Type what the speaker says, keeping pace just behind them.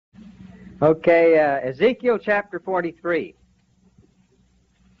Okay, Ezekiel chapter 43.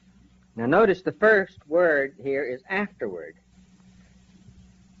 Now notice the first word here is afterward.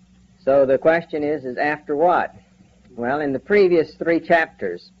 So the question is after what? Well, in the previous 3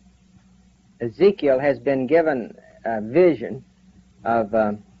 chapters, Ezekiel has been given a vision of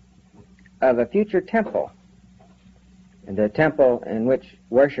a future temple, and the temple in which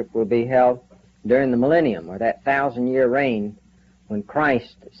worship will be held during the millennium, or that 1,000-year reign when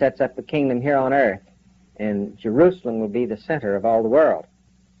Christ sets up the kingdom here on earth, and Jerusalem will be the center of all the world.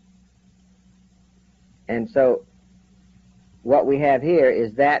 And so what we have here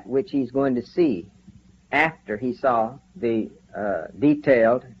is that which he's going to see after he saw the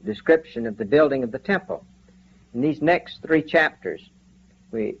detailed description of the building of the temple. In these next 3 chapters,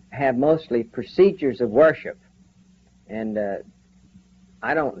 we have mostly procedures of worship, and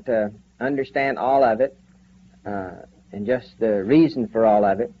I don't understand all of it and just the reason for all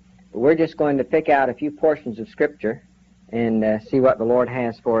of it, but we're just going to pick out a few portions of Scripture and see what the Lord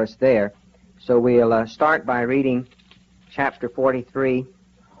has for us there. So we'll start by reading chapter 43,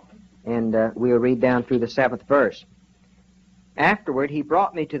 and we'll read down through the 7th verse. Afterward he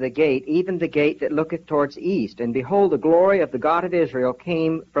brought me to the gate, even the gate that looketh towards the east. And behold, the glory of the God of Israel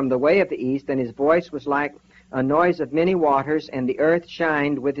came from the way of the east, and his voice was like a noise of many waters, and the earth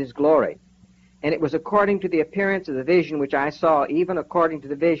shined with his glory. And it was according to the appearance of the vision which I saw, even according to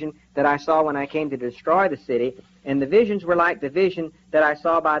the vision that I saw when I came to destroy the city. And the visions were like the vision that I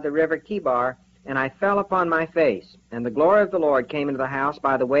saw by the river Kibar, and I fell upon my face. And the glory of the Lord came into the house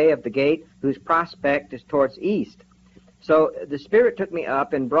by the way of the gate, whose prospect is towards east. So the Spirit took me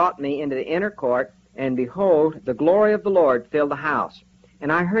up and brought me into the inner court, and behold, the glory of the Lord filled the house.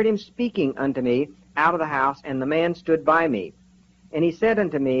 And I heard him speaking unto me out of the house, and the man stood by me. And he said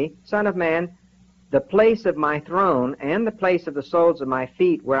unto me, Son of man, the place of my throne and the place of the soles of my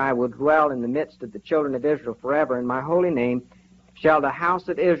feet, where I will dwell in the midst of the children of Israel forever, in my holy name, shall the house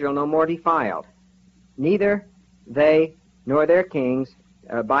of Israel no more defiled, neither they nor their kings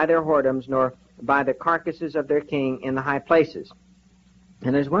by their whoredoms, nor by the carcasses of their king in the high places.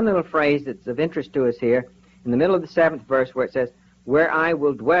 And there's one little phrase that's of interest to us here, in the middle of the 7th verse, where it says, where I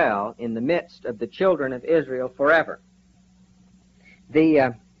will dwell in the midst of the children of Israel forever.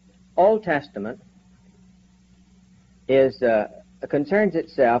 The Old Testament concerns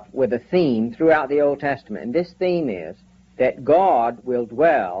itself with a theme throughout the Old Testament, and this theme is that God will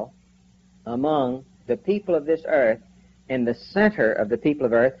dwell among the people of this earth, and the center of the people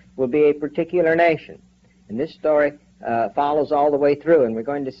of earth will be a particular nation. And this story follows all the way through, and we're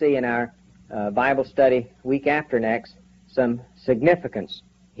going to see in our Bible study week after next some significance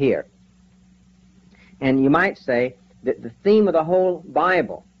here. And you might say that the theme of the whole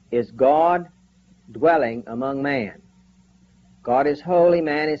Bible is God dwelling among man. God is holy,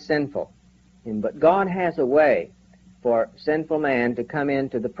 man is sinful. But God has a way for sinful man to come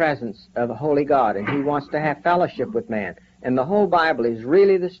into the presence of a holy God, and he wants to have fellowship with man. And the whole Bible is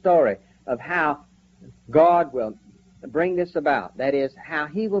really the story of how God will bring this about. That is, how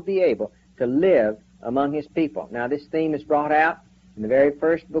he will be able to live among his people. Now, this theme is brought out in the very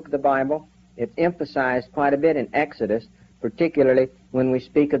first book of the Bible. It's emphasized quite a bit in Exodus, particularly when we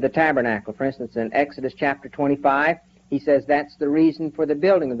speak of the tabernacle. For instance, in Exodus chapter 25, he says that's the reason for the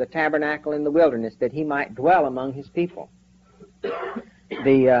building of the tabernacle in the wilderness, that he might dwell among his people.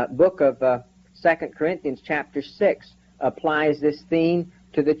 The book of 2 Corinthians chapter 6 applies this theme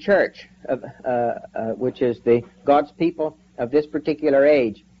to the church, which is God's people of this particular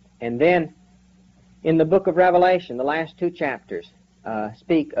age. And then in the book of Revelation, the last 2 chapters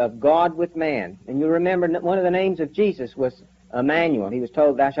speak of God with man. And you remember one of the names of Jesus was Emmanuel. He was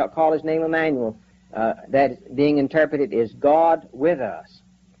told, thou shalt call his name Emmanuel. That being interpreted is God with us.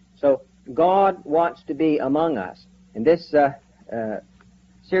 So God wants to be among us. And this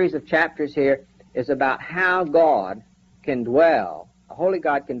series of chapters here is about how God can dwell, a holy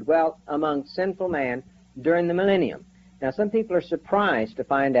God can dwell among sinful man during the millennium. Now, some people are surprised to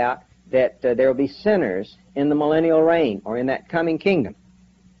find out that there will be sinners in the millennial reign, or in that coming kingdom.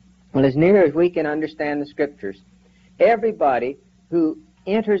 Well, as near as we can understand the Scriptures, everybody who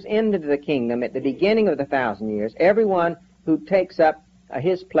enters into the kingdom at the beginning of the 1,000 years, everyone who takes up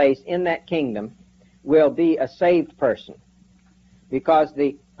his place in that kingdom will be a saved person, because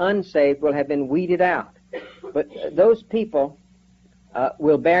the unsaved will have been weeded out. But those people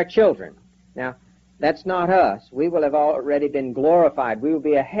will bear children. Now, that's not us. We will have already been glorified. We will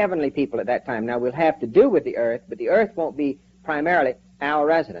be a heavenly people at that time. Now, we'll have to do with the earth, but the earth won't be primarily our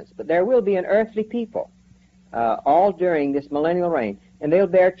residence. But there will be an earthly people all during this millennial reign, and they'll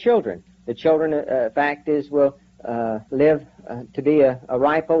bear children. The children, fact is, will live to be a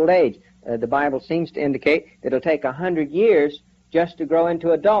ripe old age. the Bible seems to indicate that it'll take 100 years just to grow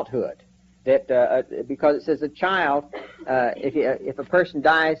into adulthood. That because it says a child, if a person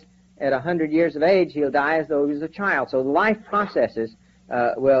dies at 100 years of age, he'll die as though he was a child. So the life processes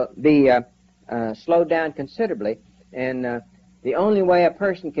will be slowed down considerably, and the only way a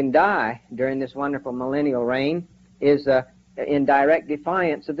person can die during this wonderful millennial reign is in direct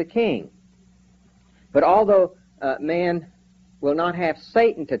defiance of the king. But although man will not have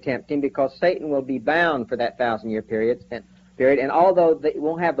Satan to tempt him, because Satan will be bound for that 1,000-year period, and although they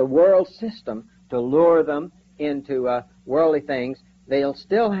won't have the world system to lure them into worldly things, they'll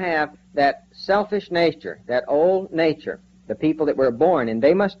still have that selfish nature, that old nature, the people that were born, and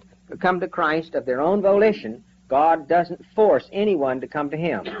they must come to Christ of their own volition. God doesn't force anyone to come to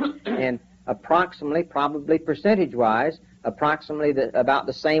him. And approximately, probably percentage-wise, approximately about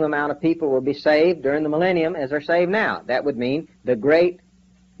the same amount of people will be saved during the millennium as are saved now. That would mean the great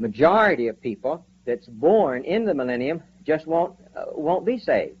majority of people that's born in the millennium just won't be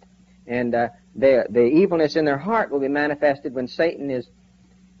saved. And the evilness in their heart will be manifested when Satan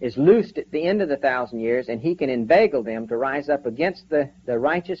is loosed at the end of the 1,000 years, and he can inveigle them to rise up against the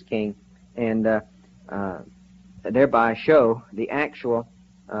righteous king and thereby show the actual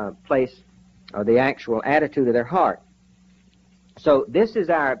place or the actual attitude of their heart. So this is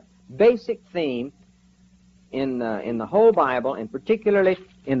our basic theme in the whole Bible, and particularly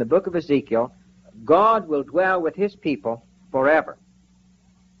in the book of Ezekiel. God will dwell with his people forever.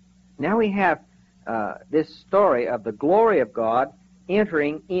 Now we have this story of the glory of God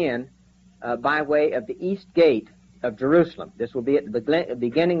entering in by way of the east gate of Jerusalem. This will be at the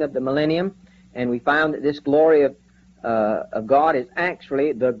beginning of the millennium, and we found that this glory of God is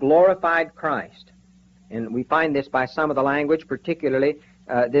actually the glorified Christ. And we find this by some of the language, particularly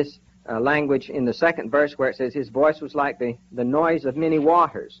this language in the second verse where it says, his voice was like the noise of many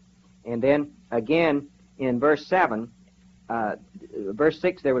waters. And then again in verse 7, verse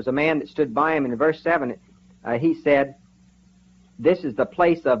 6, there was a man that stood by him, and in verse 7 he said, this is the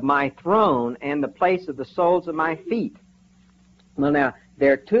place of my throne and the place of the soles of my feet. Well, now,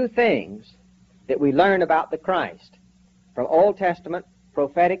 there are two things that we learn about the Christ from Old Testament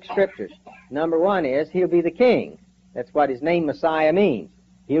prophetic scriptures. Number one is he'll be the king. That's what his name Messiah means.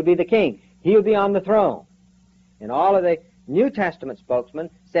 He'll be the king. He'll be on the throne. And all of the New Testament spokesmen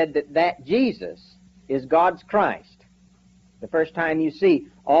said that Jesus is God's Christ. The first time you see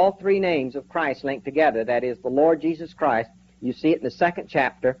all three names of Christ linked together, that is the Lord Jesus Christ, you see it in the second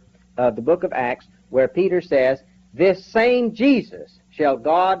chapter of the book of Acts, where Peter says, this same Jesus shall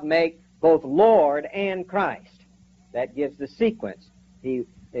God make both Lord and Christ. That gives the sequence. He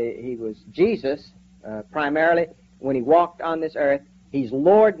was Jesus primarily when he walked on this earth. He's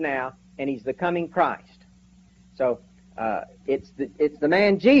Lord now, and he's the coming Christ. So it's the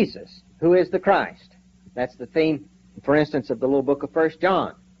man Jesus who is the Christ. That's the theme, for instance, of the little book of 1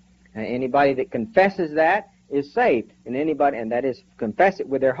 John. Anybody that confesses that is saved, and that is confess it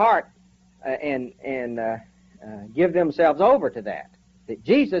with their heart and give themselves over to that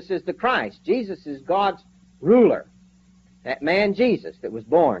Jesus is the Christ. Jesus is God's ruler. That man Jesus that was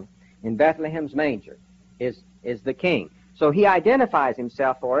born in Bethlehem's manger is the king. So he identifies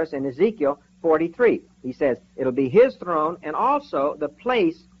himself for us in Ezekiel 43. He says it'll be his throne and also the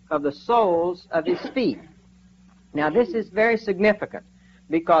place of the soles of his feet. Now this is very significant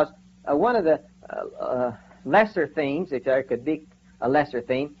because one of the lesser themes, if there could be a lesser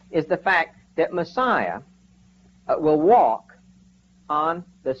theme, is the fact that Messiah will walk on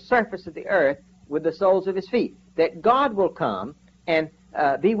the surface of the earth with the soles of his feet. That God will come and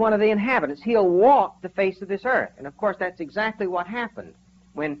be one of the inhabitants. He'll walk the face of this earth. And of course that's exactly what happened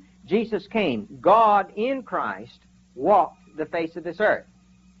when Jesus came. God in Christ walked the face of this earth.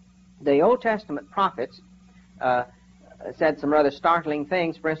 The Old Testament prophets said some rather startling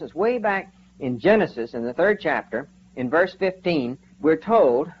things. For instance, way back in Genesis, in the 3rd chapter, in verse 15, we're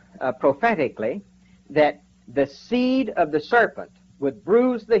told prophetically that the seed of the serpent would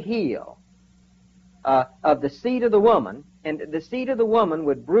bruise the heel of the seed of the woman, and the seed of the woman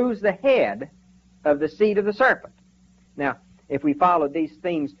would bruise the head of the seed of the serpent. Now, if we followed these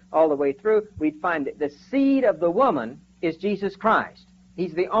themes all the way through, we'd find that the seed of the woman is Jesus Christ.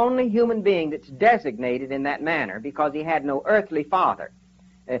 He's the only human being that's designated in that manner because he had no earthly father.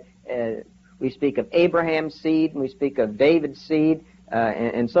 We speak of Abraham's seed, and we speak of David's seed,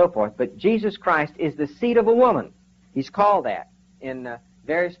 and so forth. But Jesus Christ is the seed of a woman. He's called that in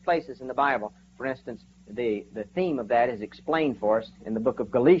various places in the Bible. For instance, the theme of that is explained for us in the book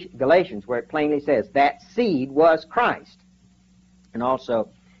of Galatians, where it plainly says that seed was Christ. And also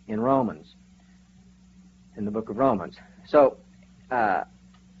in Romans, in the book of Romans. So,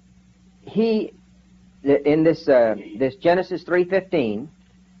 in this Genesis 3:15,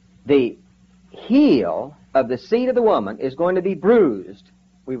 the heel of the seed of the woman is going to be bruised,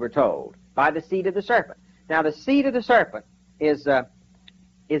 we were told, by the seed of the serpent. Now, the seed of the serpent is the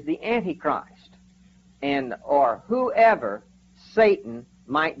Antichrist, or whoever Satan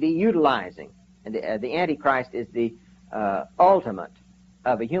might be utilizing. And the Antichrist is the ultimate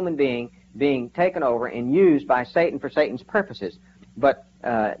of a human being taken over and used by Satan for Satan's purposes. But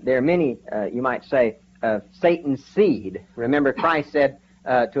there are many, you might say, Satan's seed. Remember, Christ said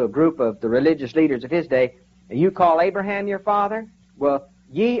to a group of the religious leaders of his day, "You call Abraham your father? Well,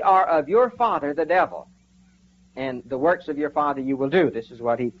 ye are of your father the devil, and the works of your father you will do." This is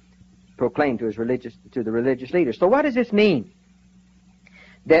what he proclaimed to the religious leaders. So what does this mean?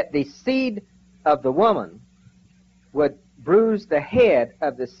 That the seed of the woman would bruise the head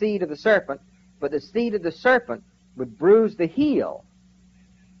of the seed of the serpent, but the seed of the serpent would bruise the heel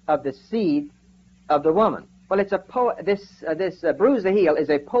of the seed of the woman. Well, it's this bruise the heel is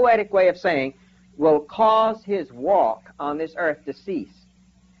a poetic way of saying will cause his walk on this earth to cease.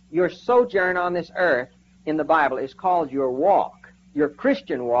 Your sojourn on this earth in the Bible is called your walk. Your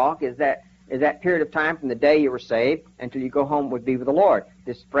Christian walk is that period of time from the day you were saved until you go home would be with the Lord.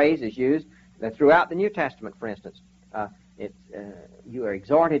 This phrase is used throughout the New Testament, for instance. You are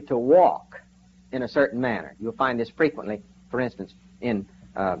exhorted to walk in a certain manner. You'll find this frequently, for instance, in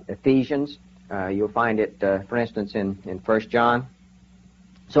Ephesians. You'll find it, for instance, in 1 John.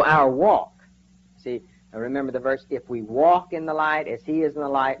 So our walk, see, remember the verse, if we walk in the light as he is in the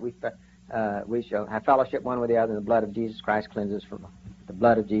light, we shall have fellowship one with the other, and the blood of Jesus Christ cleanses us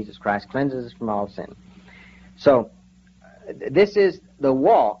from all sin. So this is the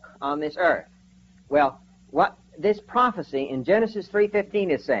walk on this earth. Well, what this prophecy in Genesis 3:15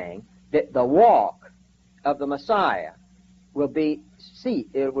 is saying, that the walk of the Messiah will cease,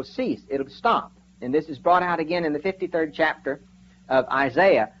 it'll stop. And this is brought out again in the 53rd chapter of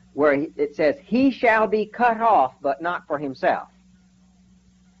Isaiah, where it says, "He shall be cut off, but not for himself."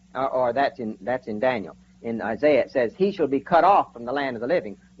 Or that's in Daniel. In Isaiah it says, "He shall be cut off from the land of the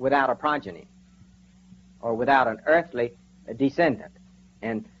living without a progeny," or without an earthly descendant.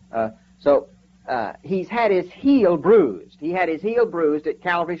 And so he's had his heel bruised. He had his heel bruised at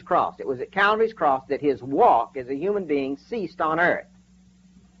Calvary's cross. It was at Calvary's cross that his walk as a human being ceased on earth.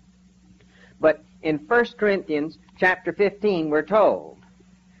 But in 1 Corinthians chapter 15, we're told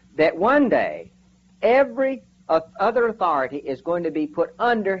that one day every other authority is going to be put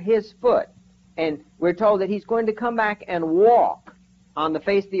under his foot. And we're told that he's going to come back and walk on the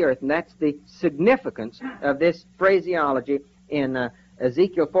face of the earth. And that's the significance of this phraseology in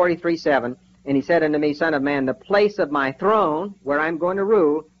Ezekiel 43:7. "And he said unto me, Son of man, the place of my throne, where I'm going to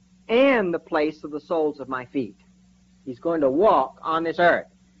rule, and the place of the soles of my feet." He's going to walk on this earth.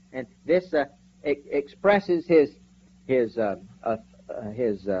 And this expresses his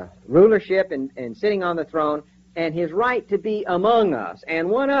rulership and sitting on the throne, and his right to be among us and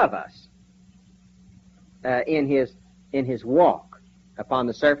one of us in his walk upon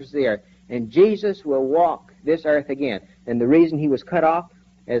the surface of the earth. And Jesus will walk this earth again. And the reason he was cut off,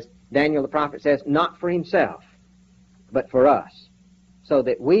 as Daniel the prophet says, not for himself, but for us, so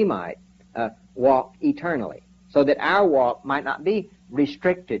that we might walk eternally, so that our walk might not be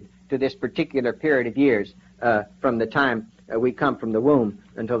restricted to this particular period of years from the time we come from the womb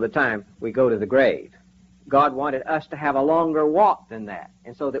until the time we go to the grave. God wanted us to have a longer walk than that.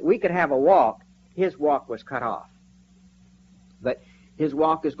 And so that we could have a walk, his walk was cut off. But his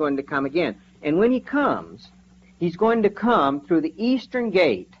walk is going to come again. And when he comes, he's going to come through the eastern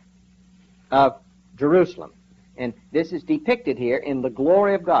gate of Jerusalem. And this is depicted here in the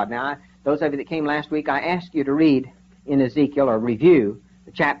glory of God. Now, those of you that came last week, I asked you to read in Ezekiel, or review,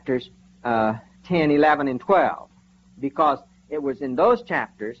 the chapters 10, 11, and 12, because it was in those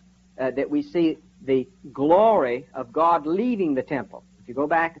chapters that we see the glory of God leaving the temple. If you go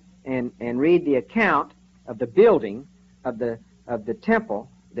back and read the account of the building of the temple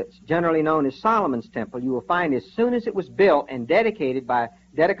that's generally known as Solomon's temple, you will find as soon as it was built and dedicated by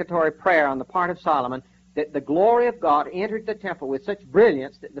dedicatory prayer on the part of Solomon, that the glory of God entered the temple with such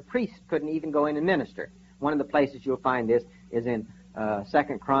brilliance that the priests couldn't even go in and minister. One of the places you'll find this is in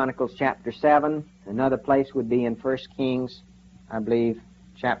 2 Chronicles chapter 7. Another place would be in 1 Kings, I believe,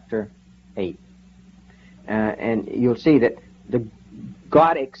 chapter 8. And you'll see that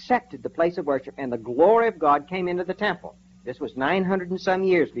God accepted the place of worship, and the glory of God came into the temple. This was 900 and some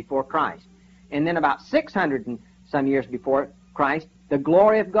years before Christ. And then about 600 and some years before Christ, the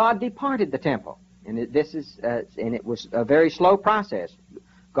glory of God departed the temple. And it was a very slow process.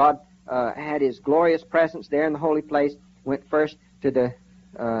 God had his glorious presence there in the holy place, went first to the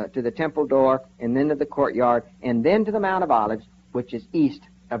to the temple door, and then to the courtyard, and then to the Mount of Olives, which is east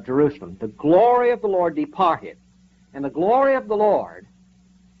of Jerusalem. The glory of the Lord departed, and the glory of the Lord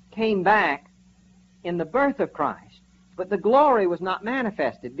came back in the birth of Christ. But the glory was not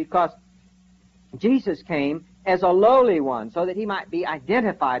manifested because Jesus came as a lowly one, so that he might be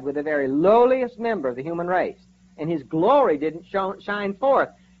identified with the very lowliest member of the human race. And his glory didn't shine forth.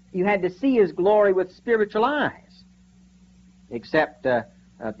 You had to see his glory with spiritual eyes. Except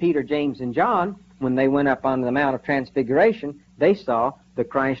Peter, James, and John, when they went up on the Mount of Transfiguration, they saw the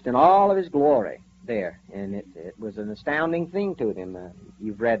Christ in all of his glory there. And it was an astounding thing to them.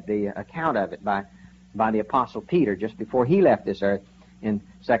 You've read the account of it by the Apostle Peter just before he left this earth in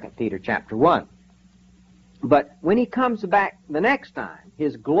 2 Peter chapter 1. But when he comes back the next time,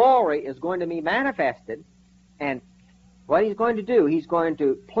 his glory is going to be manifested, and what he's going to do, he's going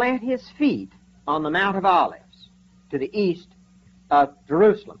to plant his feet on the Mount of Olives to the east of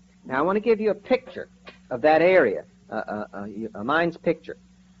Jerusalem. Now, I want to give you a picture of that area, a mind's picture.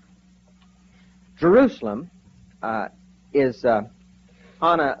 Jerusalem is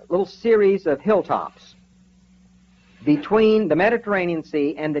on a little series of hilltops between the Mediterranean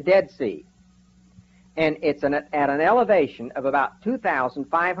Sea and the Dead Sea. And it's at an elevation of about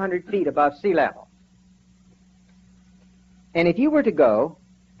 2,500 feet above sea level. And if you were to go,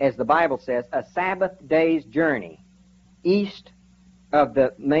 as the Bible says, a Sabbath day's journey east of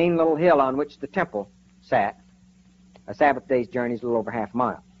the main little hill on which the temple sat, a Sabbath day's journey is a little over half a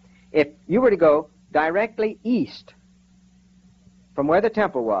mile. If you were to go directly east from where the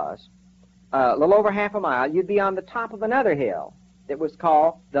temple was, a little over half a mile, you'd be on the top of another hill that was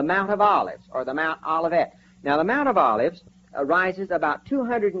called the Mount of Olives, or the Mount Olivet. Now, the Mount of Olives rises about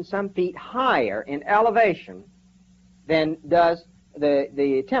 200 and some feet higher in elevation than does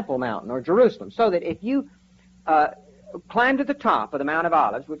the Temple Mountain, or Jerusalem. So that if you climb to the top of the Mount of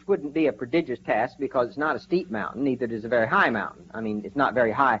Olives, which wouldn't be a prodigious task because it's not a steep mountain, neither is it a very high mountain. I mean, it's not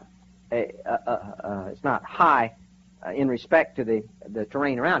very high. It's not high in respect to the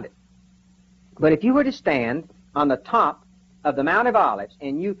terrain around it. But if you were to stand on the top of the Mount of Olives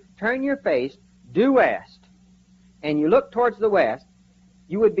and you turn your face due west and you look towards the west,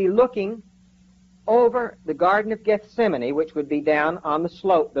 you would be looking over the Garden of Gethsemane, which would be down on the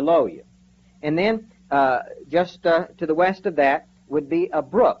slope below you. And then just to the west of that would be a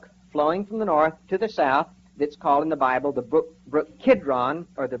brook flowing from the north to the south that's called in the Bible the brook Kidron,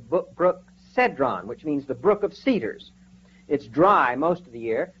 or the brook Cedron, which means the brook of cedars. It's dry most of the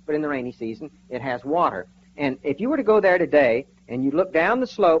year, but in the rainy season it has water. And if you were to go there today and you look down the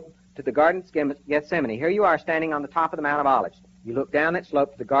slope to the Garden of Gethsemane, here you are standing on the top of the Mount of Olives. You look down that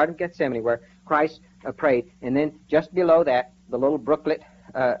slope to the Garden of Gethsemane where Christ prayed, and then just below that, the little brooklet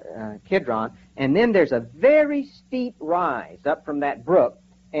Kidron, and then there's a very steep rise up from that brook,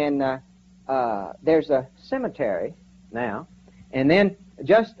 and there's a cemetery now, and then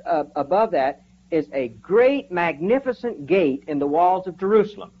just above that is a great, magnificent gate in the walls of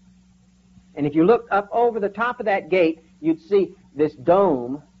Jerusalem. And if you look up over the top of that gate, you'd see this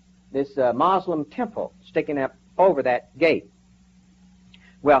dome, this Muslim temple sticking up over that gate.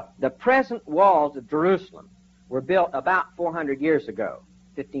 Well, the present walls of Jerusalem were built about 400 years ago,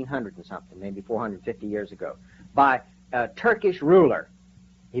 1,500 and something, maybe 450 years ago, by a Turkish ruler.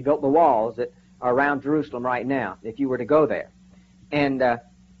 He built the walls that are around Jerusalem right now, if you were to go there. And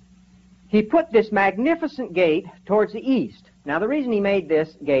he put this magnificent gate towards the east. Now, the reason he made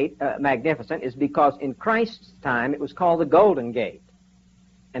this gate magnificent is because in Christ's time it was called the Golden Gate.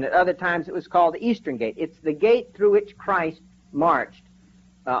 And at other times it was called the Eastern Gate. It's the gate through which Christ marched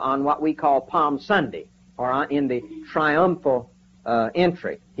on what we call Palm Sunday, or in the triumphal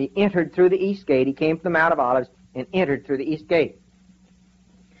entry. He entered through the East Gate. He came from the Mount of Olives and entered through the East Gate.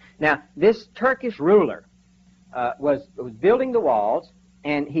 Now, this Turkish ruler was building the walls,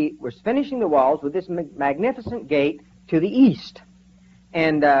 and he was finishing the walls with this magnificent gate to the east.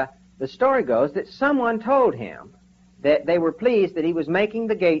 And the story goes that someone told him that they were pleased that he was making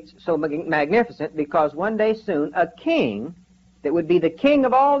the gates so magnificent because one day soon a king that would be the king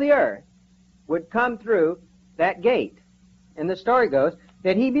of all the earth would come through that gate. And the story goes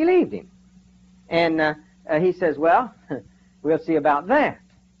that he believed him. And he says, well, we'll see about that.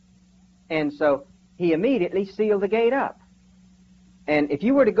 And so he immediately sealed the gate up. And if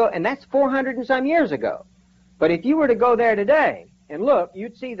you were to go, and that's 400 and some years ago, but if you were to go there today and look,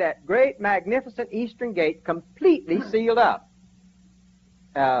 you'd see that great, magnificent eastern gate completely sealed up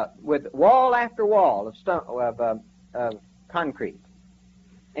with wall after wall of stone, of concrete.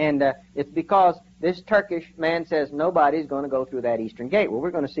 And it's because this Turkish man says nobody's going to go through that eastern gate. Well,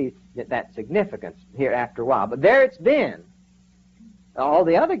 we're going to see that significance here after a while. But there it's been All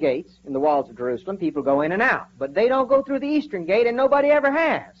the other gates in the walls of Jerusalem, people go in and out. But they don't go through the eastern gate, and nobody ever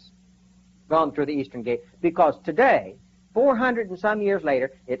has gone through the eastern gate, because today, 400 and some years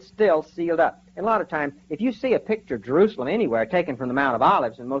later, it's still sealed up. And a lot of times, if you see a picture of Jerusalem anywhere taken from the Mount of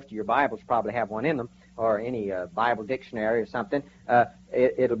Olives, and most of your Bibles probably have one in them, or any Bible dictionary or something,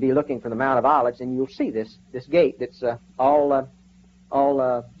 it'll be looking for the Mount of Olives, and you'll see this gate that's all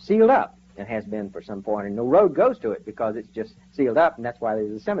sealed up. It has been for some 400. No road goes to it because it's just sealed up, and that's why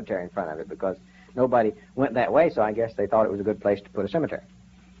there's a cemetery in front of it, because nobody went that way, so I guess they thought it was a good place to put a cemetery.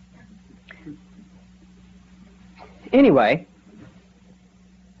 Anyway,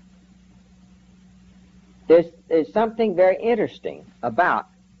 there's something very interesting about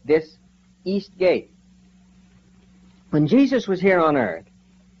this east gate. When Jesus was here on earth,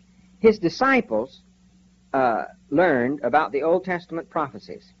 his disciples learned about the Old Testament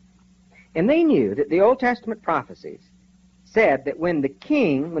prophecies. And they knew that the Old Testament prophecies said that when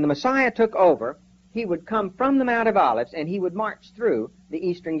the Messiah took over, he would come from the Mount of Olives and he would march through the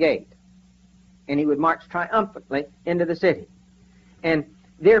eastern gate. And he would march triumphantly into the city. And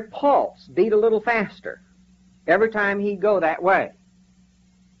their pulse beat a little faster every time he'd go that way.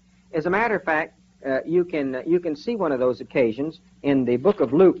 As a matter of fact, you can see one of those occasions in the book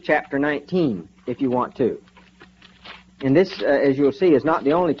of Luke, chapter 19, if you want to. And this, as you'll see, is not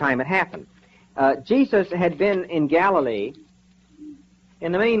the only time it happened. Jesus had been in Galilee,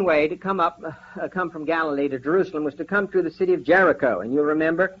 and the main way to come from Galilee to Jerusalem was to come through the city of Jericho. And you'll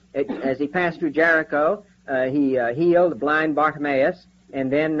remember, as he passed through Jericho, he healed the blind Bartimaeus,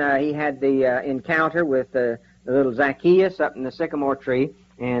 and then he had the encounter with the little Zacchaeus up in the sycamore tree.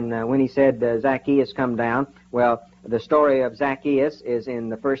 And when he said, Zacchaeus, come down, well, the story of Zacchaeus is in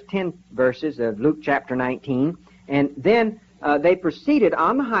the first 10 verses of Luke chapter 19. And then they proceeded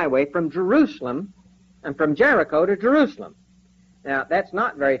on the highway from Jerusalem, and from Jericho to Jerusalem. Now, that's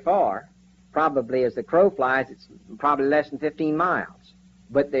not very far. Probably, as the crow flies, it's probably less than 15 miles.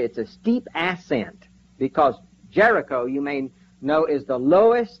 But it's a steep ascent, because Jericho, you may know, is the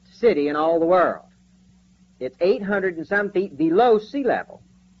lowest city in all the world. It's 800 and some feet below sea level.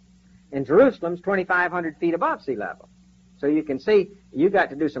 And Jerusalem's 2,500 feet above sea level. So you can see, you got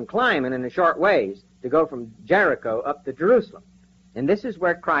to do some climbing in a short ways to go from Jericho up to Jerusalem. And this is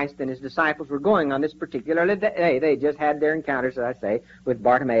where Christ and his disciples were going on this particular day. They just had their encounters, as I say, with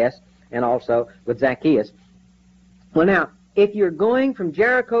Bartimaeus and also with Zacchaeus. Well, now, if you're going from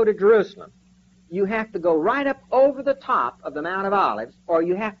Jericho to Jerusalem, you have to go right up over the top of the Mount of Olives, or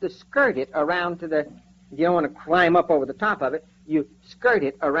you have to skirt it around to the, if you don't want to climb up over the top of it, you skirt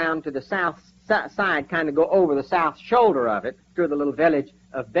it around to the south side, kind of go over the south shoulder of it, through the little village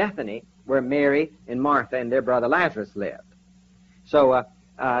of Bethany, where Mary and Martha and their brother Lazarus lived. So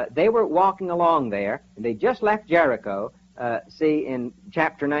they were walking along there, and they just left Jericho. See in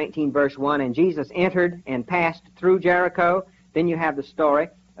chapter 19, verse 1, and Jesus entered and passed through Jericho. Then you have the story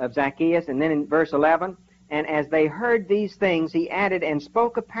of Zacchaeus, and then in verse 11, and as they heard these things, he added and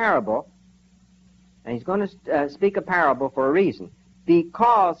spoke a parable, and he's going to speak a parable for a reason,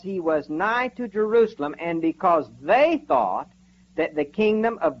 because he was nigh to Jerusalem, and because they thought that the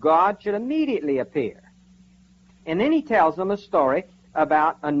kingdom of God should immediately appear. And then he tells them a story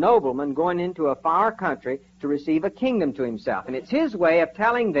about a nobleman going into a far country to receive a kingdom to himself. And it's his way of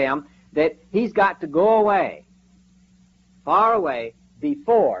telling them that he's got to go away, far away,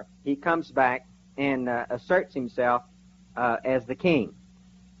 before he comes back and asserts himself as the king.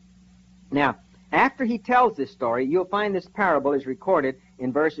 Now, after he tells this story, you'll find this parable is recorded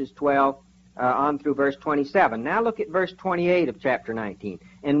in verses 12 on through verse 27. Now look at verse 28 of chapter 19.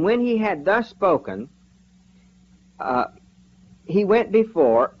 And when he had thus spoken, he went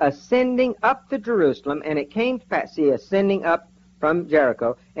before, ascending up to Jerusalem, and it came to pass, see, ascending up from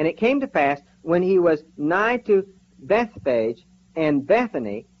Jericho, and it came to pass, when he was nigh to Bethphage and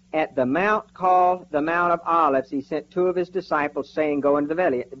Bethany, at the mount called the Mount of Olives, he sent two of his disciples, saying, go into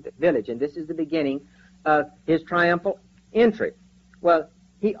the village. And this is the beginning of his triumphal entry. Well,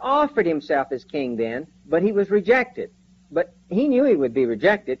 he offered himself as king then, but he was rejected. But he knew he would be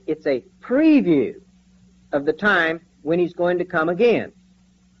rejected. It's a preview of the time when he's going to come again.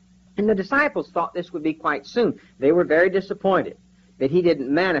 And the disciples thought this would be quite soon. They were very disappointed that he didn't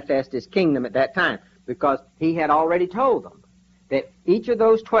manifest his kingdom at that time, because he had already told them that each of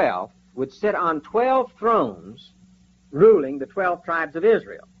those 12 would sit on 12 thrones ruling the 12 tribes of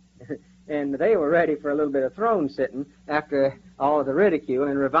Israel. And they were ready for a little bit of throne sitting after all of the ridicule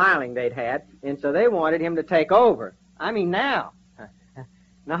and reviling they'd had, and so they wanted him to take over. I mean, now.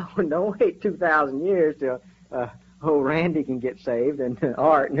 No, don't wait 2,000 years till old Randy can get saved, and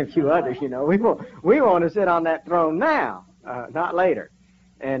Art and a few others, you know. We want to sit on that throne now. not later.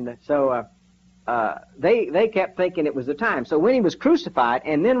 And so they kept thinking it was the time. So when he was crucified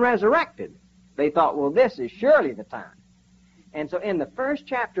and then resurrected, they thought, well, this is surely the time. And so in the first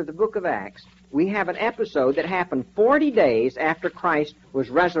chapter of the book of Acts, we have an episode that happened 40 days after Christ was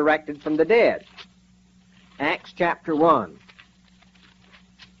resurrected from the dead. Acts chapter 1.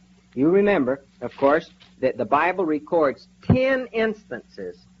 You remember, of course, that the Bible records 10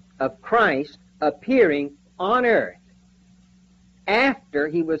 instances of Christ appearing on earth after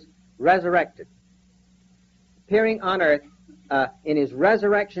he was resurrected. Appearing on earth in his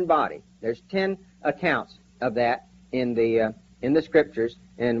resurrection body. There's 10 accounts of that in the Scriptures,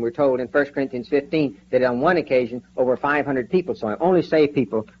 and we're told in 1 Corinthians 15 that on one occasion over 500 people saw him. Only saved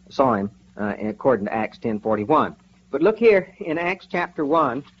people saw him, according to Acts 10:41. But look here in Acts chapter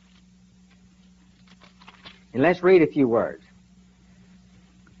 1, and let's read a few words.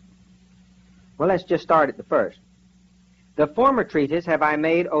 Well, let's just start at the first. The former treatise have I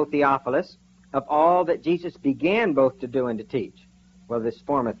made, O Theophilus, of all that Jesus began both to do and to teach. Well, this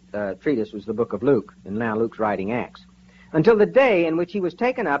former treatise was the book of Luke, and now Luke's writing Acts. Until the day in which he was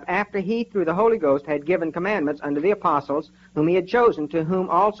taken up, after he, through the Holy Ghost, had given commandments unto the apostles, whom he had chosen, to whom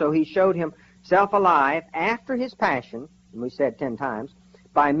also he showed himself alive after his passion, and we said 10 times,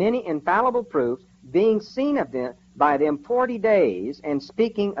 by many infallible proofs, being seen of them by them 40 days, and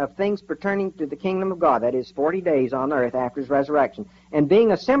speaking of things pertaining to the kingdom of God, that is 40 days on earth after his resurrection, and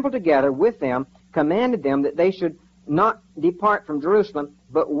being assembled together with them, commanded them that they should not depart from Jerusalem,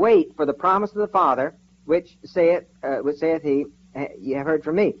 but wait for the promise of the Father, which saith he, ye have heard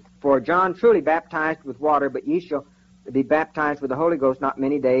from me. For John truly baptized with water, but ye shall be baptized with the Holy Ghost not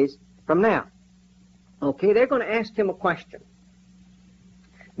many days from now. Okay, they're going to ask him a question.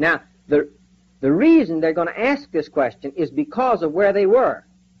 Now, the reason they're going to ask this question is because of where they were.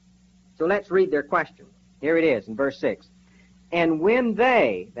 So let's read their question. Here it is in verse 6. And when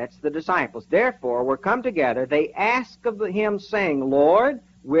they, that's the disciples, therefore were come together, they asked of him, saying, Lord,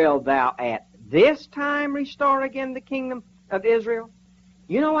 wilt thou at this time restore again the kingdom of Israel?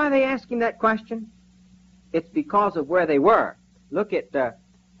 You know why they asked him that question? It's because of where they were. Look at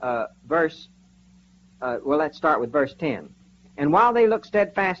let's start with verse 10. And while they looked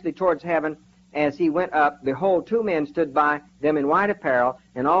steadfastly towards heaven, as he went up, behold, 2 men stood by them in white apparel,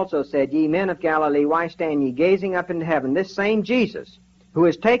 and also said, Ye men of Galilee, why stand ye gazing up into heaven? This same Jesus, who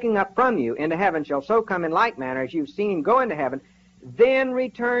is taken up from you into heaven, shall so come in like manner as you've seen him go into heaven. Then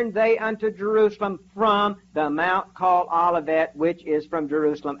returned they unto Jerusalem from the mount called Olivet, which is from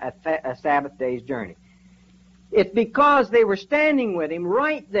Jerusalem a Sabbath day's journey. It's because they were standing with him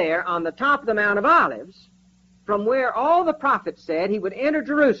right there on the top of the Mount of Olives, from where all the prophets said he would enter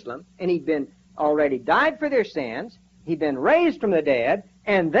Jerusalem, and he'd been already died for their sins, he'd been raised from the dead,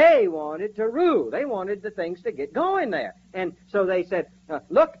 and they wanted to rule. They wanted the things to get going there. And so they said,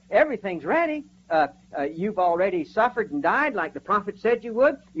 look, everything's ready. You've already suffered and died like the prophet said you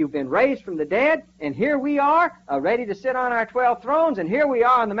would. You've been raised from the dead, and here we are, ready to sit on our 12 thrones, and here we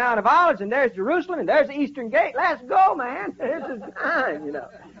are on the Mount of Olives, and there's Jerusalem, and there's the Eastern Gate. Let's go, man. This is time, you know.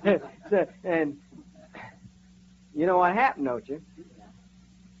 And you know what happened, don't you?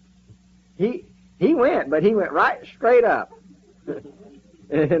 He went, but he went right straight up.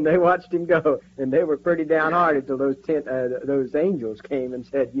 And they watched him go, and they were pretty downhearted till those angels came and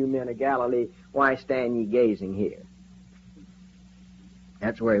said, You men of Galilee, why stand ye gazing here?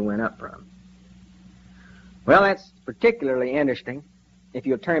 That's where he went up from. Well, that's particularly interesting. If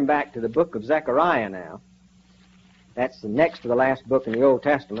you'll turn back to the book of Zechariah now, that's the next to the last book in the Old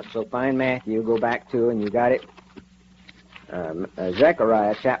Testament, so find Matthew, go back to, and you got it.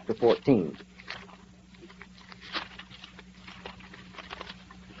 Zechariah chapter 14.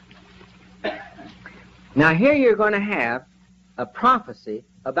 Now here you're going to have a prophecy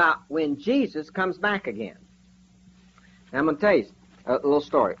about when Jesus comes back again. Now I'm going to tell you a little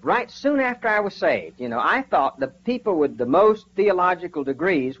story. Right soon after I was saved, you know, I thought the people with the most theological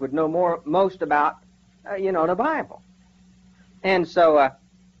degrees would know most about, the Bible. And so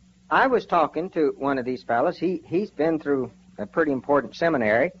I was talking to one of these fellows. He's been through a pretty important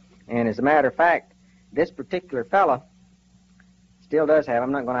seminary, and as a matter of fact, this particular fellow still does have,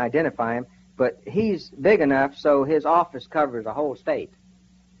 I'm not going to identify him, but he's big enough so his office covers a whole state,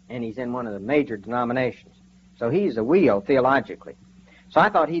 and he's in one of the major denominations. So he's a wheel theologically. So I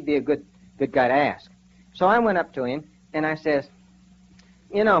thought he'd be a good guy to ask. So I went up to him, and I says,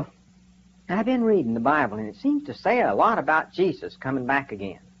 you know, I've been reading the Bible, and it seems to say a lot about Jesus coming back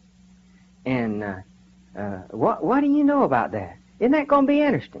again. And what do you know about that? Isn't that going to be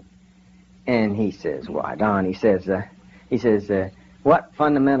interesting? And he says, why, Don, he says, what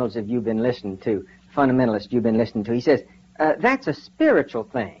fundamentals have you been listening to? Fundamentalists you've been listening to? He says, that's a spiritual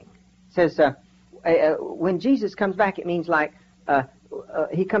thing. It says when Jesus comes back, it means like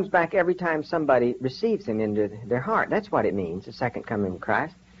he comes back every time somebody receives him into their heart. That's what it means, the second coming of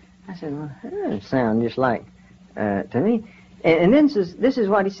Christ. I said, well, that doesn't sound just like to me. And then this is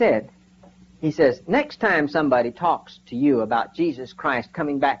what he said. He says, next time somebody talks to you about Jesus Christ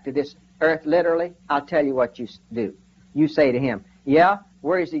coming back to this earth literally, I'll tell you what you do. You say to him, yeah,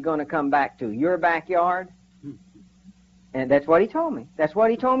 where is he going to come back to? Your backyard? And that's what he told me. That's what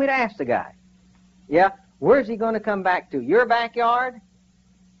he told me to ask the guy. Yeah, where's he going to come back to? Your backyard?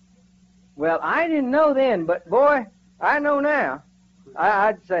 Well, I didn't know then, but boy, I know now.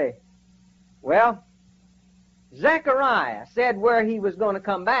 I'd say, well, Zechariah said where he was going to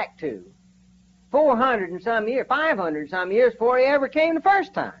come back to 400 and some years, 500 and some years before he ever came the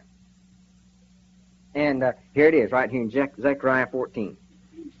first time. And here it is, right here in Zechariah 14.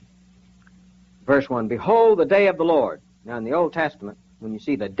 Verse 1, behold the day of the Lord. Now in the Old Testament, when you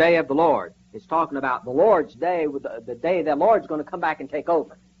see the day of the Lord, it's talking about the Lord's day, with the day the Lord's going to come back and take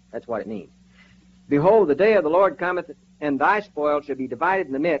over. That's what it means. Behold, the day of the Lord cometh, and thy spoil shall be divided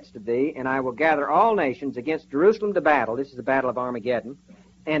in the midst of thee, and I will gather all nations against Jerusalem to battle. This is the battle of Armageddon.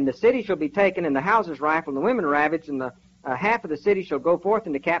 And the city shall be taken, and the houses rifled, and the women ravaged, and the half of the city shall go forth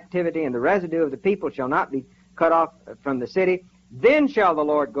into captivity, and the residue of the people shall not be cut off from the city. Then shall the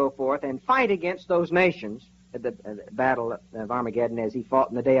Lord go forth and fight against those nations at the battle of Armageddon, as he fought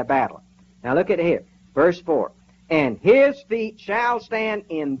in the day of battle. Now look at it here, verse 4. And his feet shall stand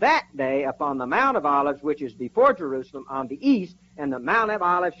in that day upon the Mount of Olives, which is before Jerusalem on the east, and the Mount of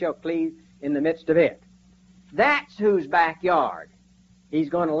Olives shall cleave in the midst of it. That's whose backyard he's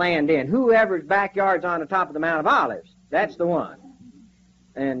going to land in. Whoever's backyard's on the top of the Mount of Olives, that's the one.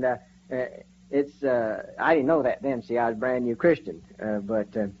 And it's I didn't know that then. See, I was a brand new Christian. But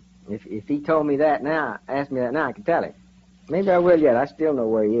if he told me that now, asked me that now, I can tell him. Maybe I will yet. I still know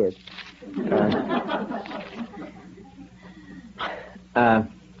where he is.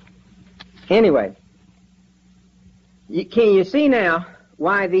 Anyway, can you see now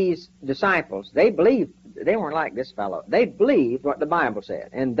why these disciples, they believed, they weren't like this fellow. They believed what the Bible said.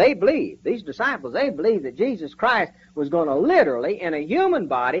 And they believed, these disciples, they believed that Jesus Christ was going to literally, in a human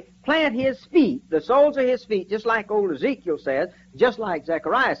body, plant his feet, the soles of his feet, just like old Ezekiel says, just like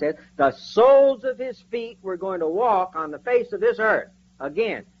Zechariah says, the soles of his feet were going to walk on the face of this earth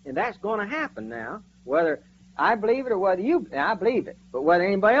again. And that's going to happen now, whether I believe it or whether I believe it. But whether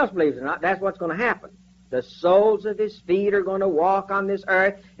anybody else believes it or not, that's what's going to happen. The soles of his feet are going to walk on this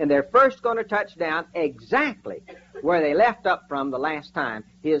earth, and they're first going to touch down exactly where they left up from the last time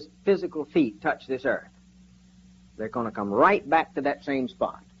his physical feet touched this earth. They're going to come right back to that same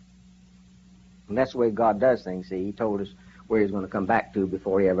spot. And that's the way God does things. See, he told us where he's going to come back to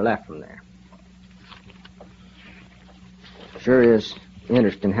before he ever left from there. Sure is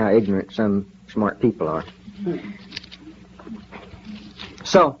interesting how ignorant some smart people are.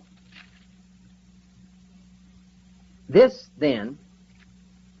 So, this, then,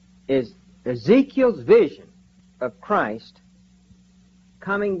 is Ezekiel's vision of Christ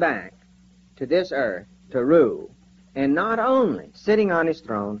coming back to this earth to rule, and not only sitting on his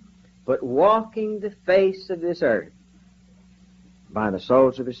throne, but walking the face of this earth by the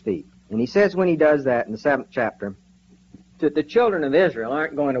soles of his feet. And he says when he does that in the 7th chapter, that the children of Israel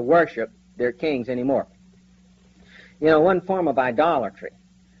aren't going to worship their kings anymore. You know, one form of idolatry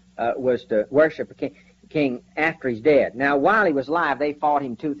was to worship a king after he's dead. Now, while he was alive, they fought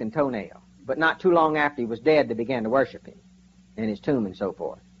him tooth and toenail. But not too long after he was dead, they began to worship him in his tomb and so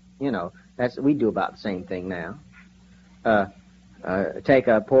forth. You know, we do about the same thing now. Take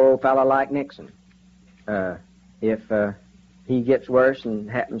a poor old fellow like Nixon. If he gets worse and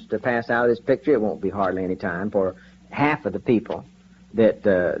happens to pass out of this picture, it won't be hardly any time for half of the people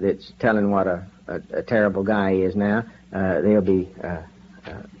that's telling what a terrible guy he is now. They'll be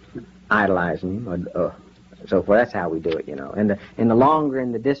idolizing him or so forth. That's how we do it, you know. And the longer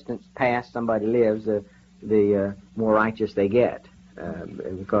in the distance past somebody lives, the more righteous they get,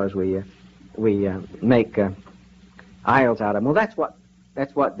 because we make idols out of them. Well, that's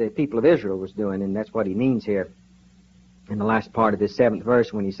what the people of Israel was doing, and that's what he means here in the last part of this 7th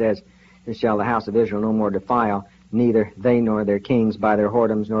verse when he says, "This shall the house of Israel no more defile, neither they nor their kings by their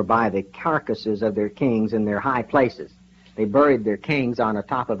whoredoms, nor by the carcasses of their kings in their high places." They buried their kings on the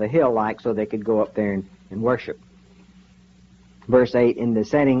top of a hill like so they could go up there and worship. Verse 8, "In the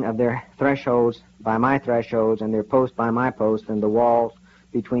setting of their thresholds by my thresholds, and their posts by my posts, and the walls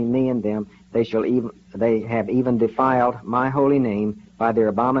between me and them, they have even defiled my holy name by their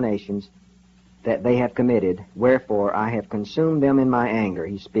abominations that they have committed. Wherefore I have consumed them in my anger."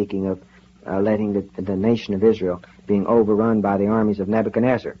 He's speaking of letting the nation of Israel being overrun by the armies of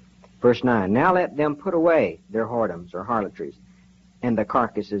Nebuchadnezzar. Verse 9, now let them put away their whoredoms or harlotries and the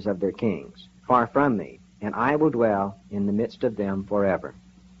carcasses of their kings far from me, and I will dwell in the midst of them forever,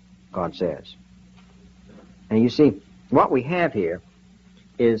 God says. And you see, what we have here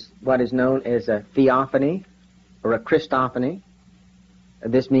is what is known as a theophany or a Christophany.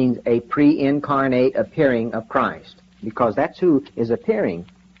 This means a pre-incarnate appearing of Christ, because that's who is appearing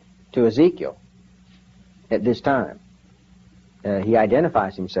to Ezekiel at this time. He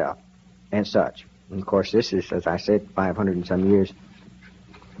identifies himself as such. And of course, this is, as I said, 500 and some years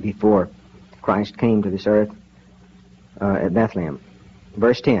before Christ came to this earth at Bethlehem.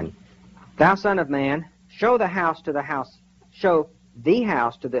 Verse 10, thou son of man, show the house to the house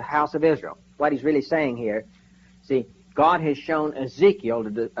of Israel. What he's really saying here, see, God has shown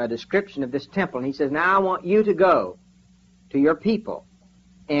Ezekiel a description of this temple, and he says, now I want you to go to your people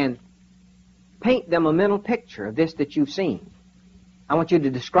and paint them a mental picture of this that you've seen. I want you to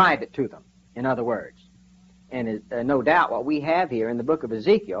describe it to them, in other words. And no doubt what we have here in the book of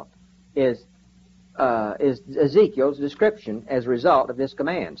Ezekiel is Ezekiel's description as a result of this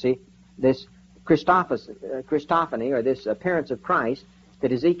command. See, this Christophany, or this appearance of Christ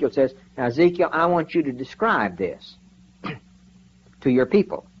that Ezekiel says, now Ezekiel, I want you to describe this to your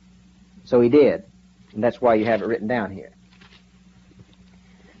people. So he did, and that's why you have it written down here.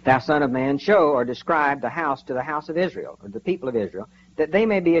 Thou son of man, show or describe the house to the house of Israel, or the people of Israel, that they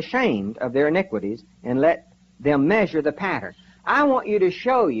may be ashamed of their iniquities, and let them measure the pattern. I want you to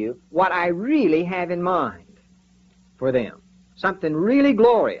show you what I really have in mind for them. Something really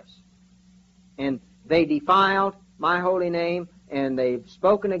glorious. And they defiled my holy name, and they've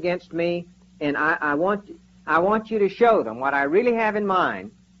spoken against me, and I want you to show them what I really have in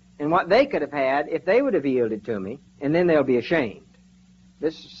mind, and what they could have had if they would have yielded to me, and then they'll be ashamed.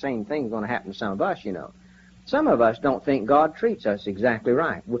 This same thing's going to happen to some of us, you know. Some of us don't think God treats us exactly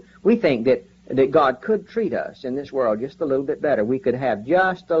right. We think that God could treat us in this world just a little bit better. We could have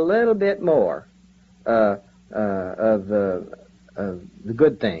just a little bit more of the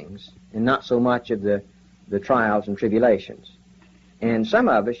good things, and not so much of the trials and tribulations. And some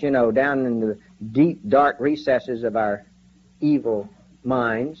of us, you know, down in the deep, dark recesses of our evil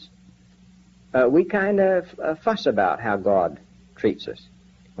minds, we kind of fuss about how God treats us.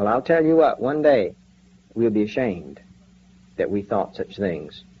 Well, I'll tell you what, one day we'll be ashamed that we thought such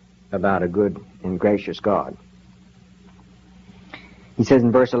things about a good and gracious God. He says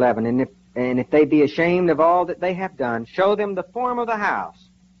in verse 11, and if they be ashamed of all that they have done, show them the form of the house,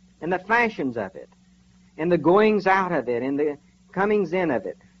 and the fashions of it, and the goings out of it, and the comings in of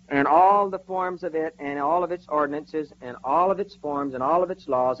it, and all the forms of it, and all of its ordinances, and all of its forms, and all of its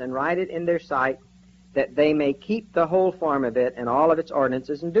laws, and write it in their sight, that they may keep the whole form of it, and all of its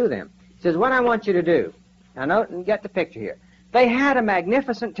ordinances, and do them. He says, what I want you to do, now note and get the picture here. They had a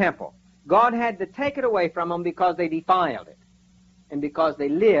magnificent temple. God had to take it away from them because they defiled it, and because they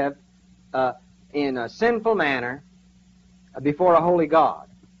lived in a sinful manner before a holy God.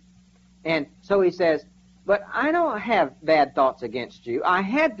 And so he says, but I don't have bad thoughts against you. I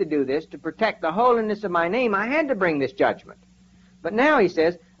had to do this to protect the holiness of my name. I had to bring this judgment. But now he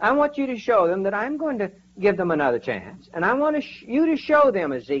says, I want you to show them that I'm going to give them another chance. And I want you to show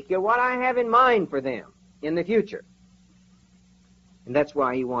them, Ezekiel, what I have in mind for them in the future. And that's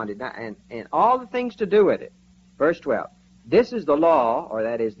why he wanted that, and all the things to do with it. Verse 12. This is the law, or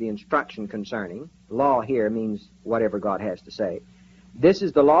that is the instruction concerning. Law here means whatever God has to say. This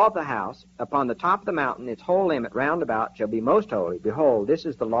is the law of the house. Upon the top of the mountain, its whole limit round about shall be most holy. Behold, this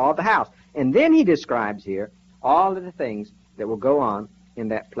is the law of the house. And then he describes here all of the things that will go on in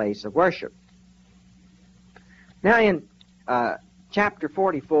that place of worship. Now in chapter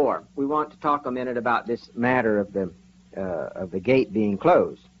 44, we want to talk a minute about this matter of the gate being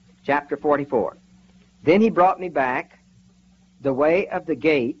closed. Chapter 44. Then he brought me back the way of the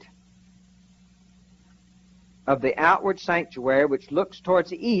gate of the outward sanctuary which looks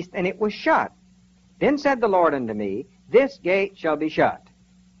towards the east, and it was shut. Then said the Lord unto me, this gate shall be shut.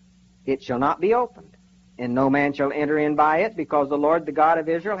 It shall not be opened, and no man shall enter in by it, because the Lord the God of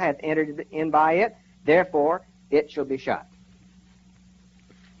Israel hath entered in by it. Therefore it shall be shut.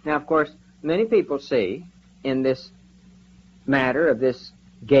 Now, of course, many people see in this matter of this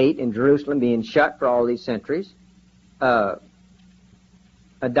gate in Jerusalem being shut for all these centuries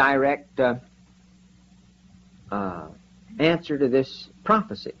a direct answer to this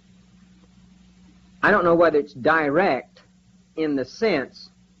prophecy. I don't know whether it's direct in the sense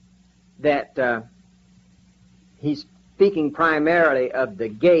that he's speaking primarily of the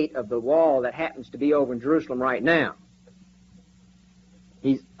gate of the wall that happens to be over in Jerusalem right now.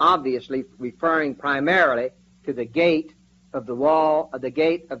 He's obviously referring primarily to the gate of the wall, of the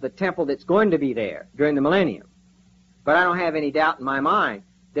gate of the temple that's going to be there during the millennium. But I don't have any doubt in my mind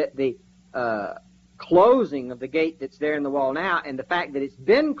that the closing of the gate that's there in the wall now, and the fact that it's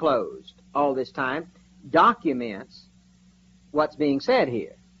been closed all this time, documents what's being said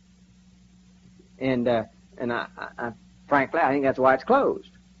here. And I frankly, I think that's why it's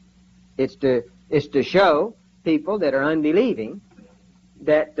closed. It's to show people that are unbelieving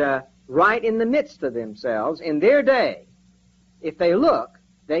that right in the midst of themselves, in their day, if they look,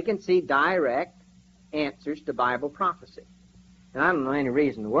 they can see direct answers to Bible prophecy. And I don't know any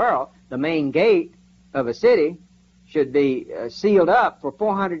reason in the world the main gate of a city should be sealed up for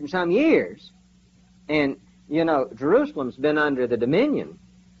 400 and some years. And, you know, Jerusalem's been under the dominion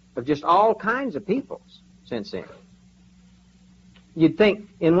of just all kinds of peoples since then. You'd think,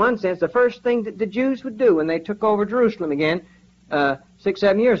 in one sense, the first thing that the Jews would do when they took over Jerusalem again 6,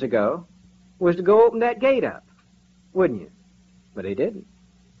 7 years ago was to go open that gate up, wouldn't you? But they didn't.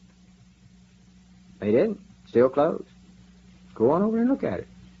 They didn't. Still closed. Go on over and look at it.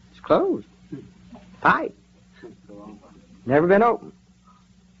 It's closed. Tight. Never been opened.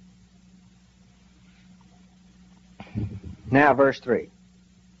 Now, verse 3.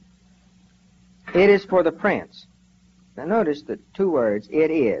 It is for the prince. Now, notice the two words,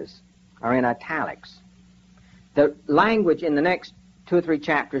 it is, are in italics. The language in the next 2 or 3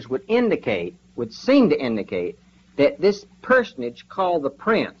 chapters would seem to indicate, that this personage called the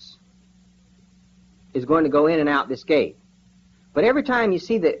prince is going to go in and out this gate. But every time you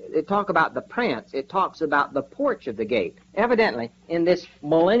see that they talk about the prince, it talks about the porch of the gate. Evidently, in this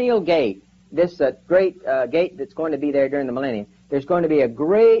millennial gate, this great gate that's going to be there during the millennium, there's going to be a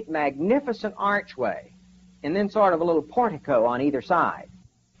great, magnificent archway, and then sort of a little portico on either side,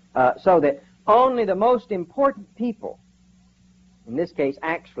 so that only the most important people, in this case,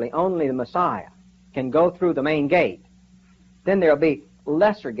 actually, only the Messiah, can go through the main gate. Then there'll be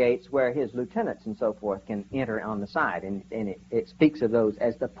lesser gates where his lieutenants and so forth can enter on the side, and it speaks of those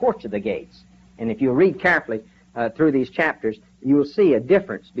as the porch of the gates. And if you read carefully through these chapters, you will see a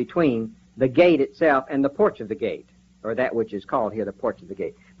difference between the gate itself and the porch of the gate, or that which is called here the porch of the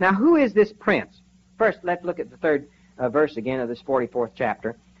gate. Now, who is this prince? First, let's look at the 3rd verse again of this 44th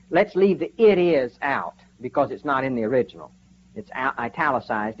chapter. Let's leave the "it is" out, because it's not in the original. It's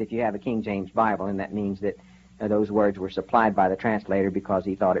italicized if you have a King James Bible, and that means that those words were supplied by the translator because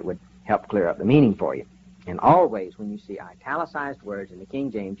he thought it would help clear up the meaning for you. And always, when you see italicized words in the King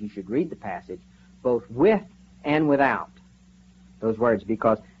James, you should read the passage both with and without those words,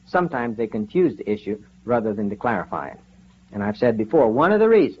 because sometimes they confuse the issue rather than to clarify it. And I've said before, one of the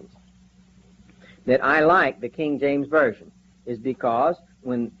reasons that I like the King James Version is because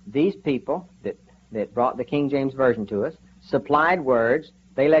when these people that brought the King James Version to us supplied words,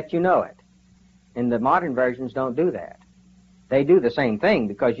 they let you know it. And the modern versions don't do that. They do the same thing,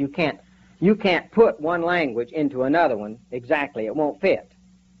 because you can't put one language into another one exactly. It won't fit.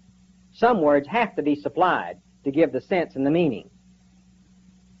 Some words have to be supplied to give the sense and the meaning.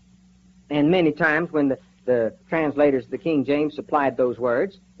 And many times when the translators of the King James supplied those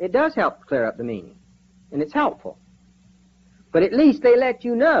words, it does help clear up the meaning. And it's helpful. But at least they let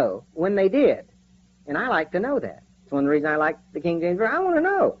you know when they did. And I like to know that. It's one of the reasons I like the King James Version. I want to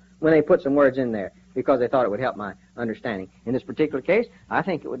know when they put some words in there, because they thought it would help my understanding. In this particular case, I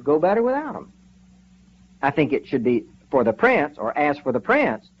think it would go better without them. I think it should be for the prince, or as for the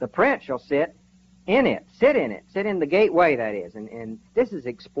prince shall sit in it, sit in the gateway, that is. And this is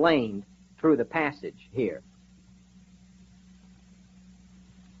explained through the passage here.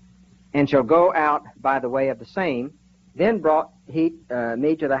 And shall go out by the way of the same. Then brought he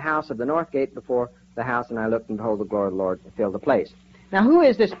me to the house of the north gate before the house, and I looked, and behold, the glory of the Lord filled the place. Now, who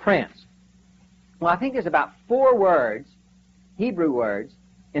is this prince? Well, I think there's about 4 words, Hebrew words,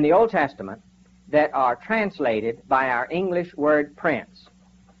 in the Old Testament that are translated by our English word prince.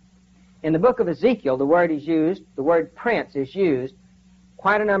 In the book of Ezekiel, the word prince is used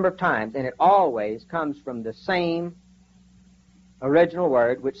quite a number of times, and it always comes from the same original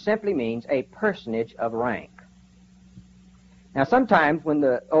word, which simply means a personage of rank. Now, sometimes when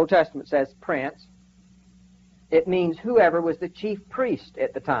the Old Testament says prince, it means whoever was the chief priest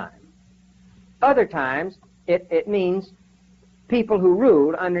at the time. Other times, it means people who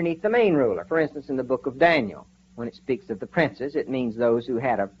ruled underneath the main ruler. For instance, in the book of Daniel, when it speaks of the princes, it means those who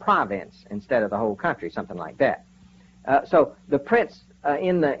had a province instead of the whole country, something like that. So the prince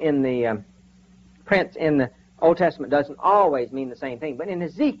in the Old Testament doesn't always mean the same thing, but in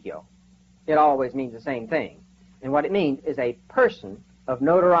Ezekiel, it always means the same thing. And what it means is a person of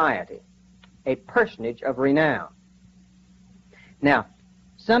notoriety, a personage of renown. Now,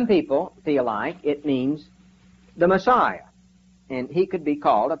 some people feel like it means the Messiah. And he could be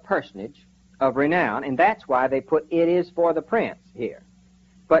called a personage of renown, and that's why they put "it is for the prince" here.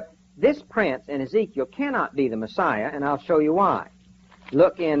 But this prince in Ezekiel cannot be the Messiah, and I'll show you why.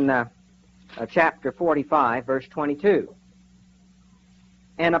 Look in chapter 45, verse 22.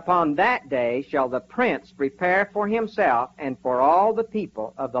 "And upon that day shall the prince prepare for himself and for all the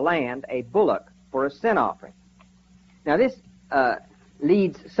people of the land a bullock for a sin offering." Now this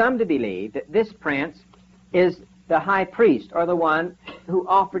leads some to believe that this prince is the high priest, or the one who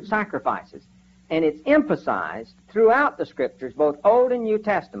offered sacrifices. And it's emphasized throughout the Scriptures, both Old and New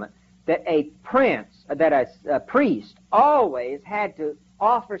Testament, that a priest always had to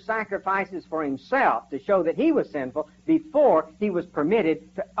offer sacrifices for himself to show that he was sinful before he was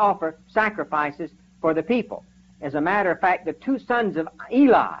permitted to offer sacrifices for the people. As a matter of fact, the two sons of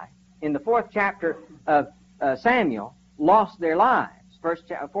Eli in the 4th chapter of Samuel lost their lives.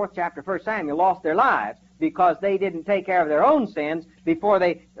 4th chapter, 1 Samuel, lost their lives because they didn't take care of their own sins before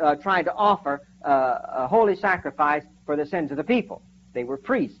they tried to offer a holy sacrifice for the sins of the people. They were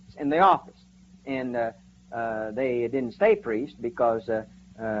priests in the office, and they didn't stay priests because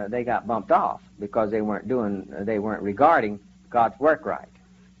they got bumped off because they weren't regarding God's work right,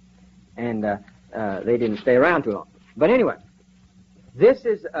 and they didn't stay around too long. But anyway, this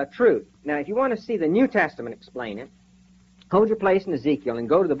is a truth. Now, if you want to see the New Testament explain it, hold your place in Ezekiel and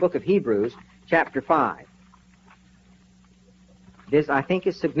go to the book of Hebrews, chapter 5. This, I think,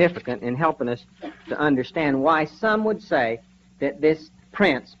 is significant in helping us to understand why some would say that this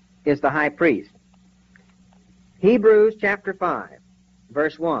prince is the high priest. Hebrews chapter 5,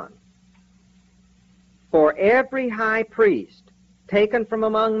 verse 1. "For every high priest taken from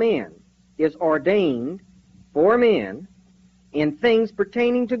among men is ordained for men in things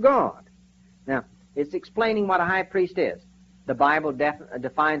pertaining to God." Now, it's explaining what a high priest is. The Bible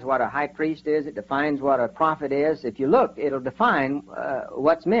defines what a high priest is. It defines what a prophet is. If you look, it'll define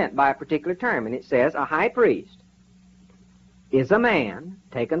what's meant by a particular term. And it says a high priest is a man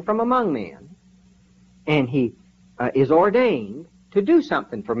taken from among men, and he is ordained to do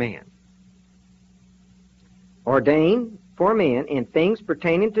something for men. Ordained for men in things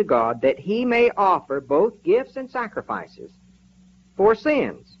pertaining to God, that he may offer both gifts and sacrifices for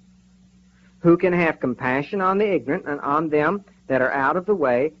sins, who can have compassion on the ignorant and on them that are out of the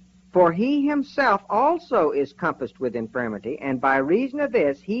way. For he himself also is compassed with infirmity, and by reason of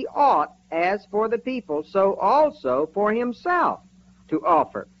this he ought, as for the people, so also for himself, to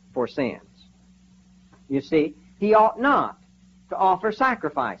offer for sins. You see, he ought not to offer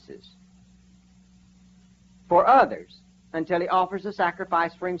sacrifices for others until he offers a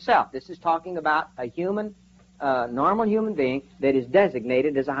sacrifice for himself. This is talking about a human, normal human being that is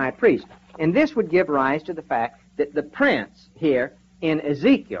designated as a high priest. And this would give rise to the fact that the prince here in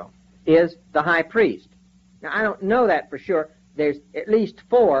Ezekiel is the high priest. Now, I don't know that for sure. There's at least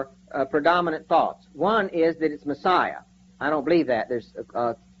 4 predominant thoughts. One is that it's Messiah. I don't believe that. There's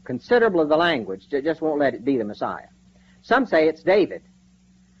considerable of the language that just won't let it be the Messiah. Some say it's David.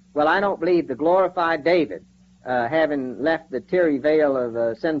 Well, I don't believe the glorified David, having left the teary veil of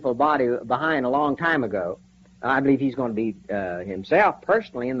a sinful body behind a long time ago. I believe he's going to be himself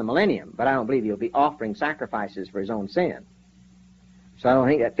personally in the millennium, but I don't believe he'll be offering sacrifices for his own sin. So I don't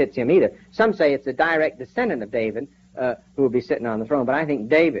think that fits him either. Some say it's a direct descendant of David who will be sitting on the throne, but I think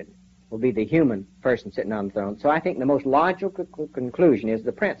David will be the human person sitting on the throne. So I think the most logical conclusion is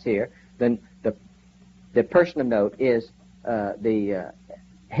the prince here, then the person of note is the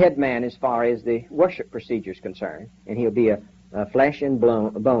head man as far as the worship procedure is concerned, and he'll be a flesh and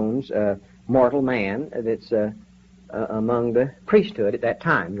bones mortal man that's among the priesthood at that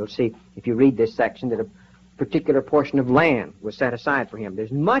time. You'll see, if you read this section, that a particular portion of land was set aside for him.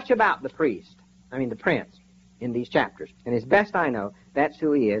 There's much about the prince, in these chapters. And as best I know, that's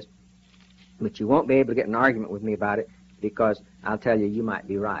who he is. But you won't be able to get an argument with me about it, because I'll tell you, you might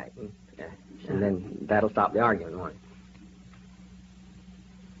be right. And then that'll stop the argument, won't it?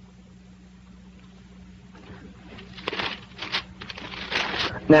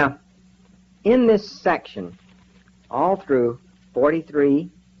 Now, in this section, all through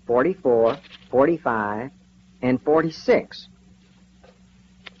 43, 44, 45, and 46,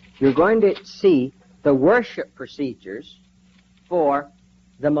 you're going to see the worship procedures for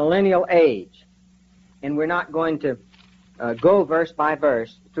the millennial age. And we're not going to go verse by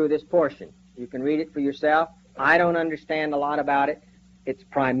verse through this portion. You can read it for yourself. I don't understand a lot about it. It's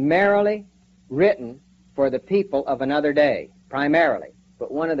primarily written for the people of another day, primarily.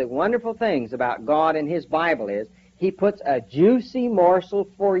 But one of the wonderful things about God and His Bible is He puts a juicy morsel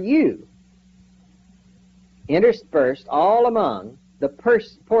for you interspersed all among the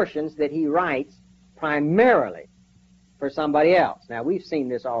portions that He writes primarily for somebody else. Now, we've seen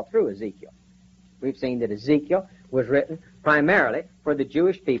this all through Ezekiel. We've seen that Ezekiel was written primarily for the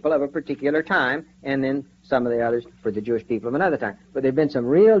Jewish people of a particular time, and then some of the others for the Jewish people of another time. But there have been some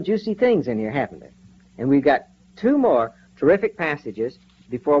real juicy things in here, haven't there? And we've got two more terrific passages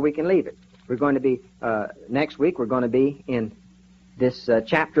before we can leave it. We're going to be, next week, we're going to be in this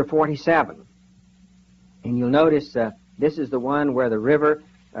chapter 47. And you'll notice this is the one where the river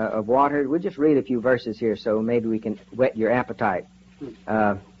of water. We'll just read a few verses here so maybe we can whet your appetite.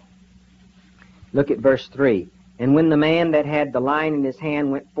 Look at verse 3. And when the man that had the line in his hand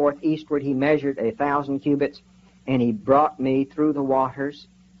went forth eastward, he measured 1,000 cubits, and he brought me through the waters.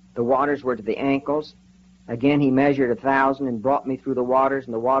 The waters were to the ankles. Again he measured 1,000 and brought me through the waters,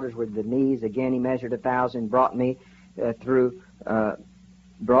 and the waters were to the knees. Again he measured 1,000, brought me through the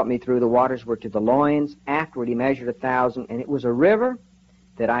waters were to the loins. Afterward he measured 1,000, and it was a river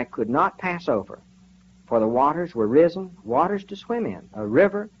that I could not pass over, for the waters were risen, waters to swim in, a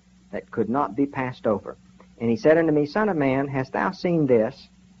river that could not be passed over. And he said unto me, Son of man, hast thou seen this?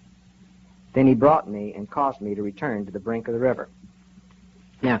 Then he brought me and caused me to return to the brink of the river.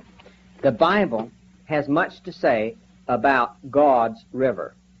 Now, the Bible has much to say about God's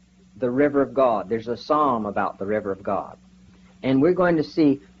river, the river of God. There's a psalm about the river of God. And we're going to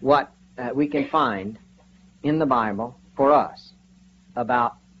see what we can find in the Bible for us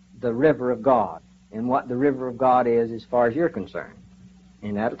about the river of God and what the river of God is as far as you're concerned.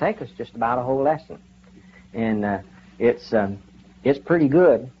 And that'll take us just about a whole lesson. And it's pretty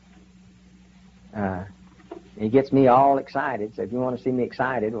good. It gets me all excited. So if you want to see me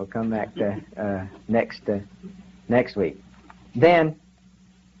excited, we'll come back next week. Then,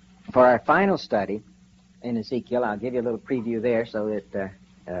 for our final study in Ezekiel, I'll give you a little preview there so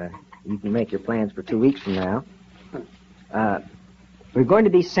that you can make your plans for 2 weeks from now. We're going to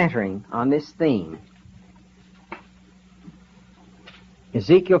be centering on this theme.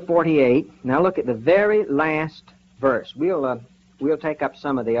 Ezekiel 48. Now look at the very last verse. We'll take up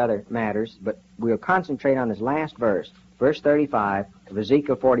some of the other matters, but we'll concentrate on this last verse, verse 35 of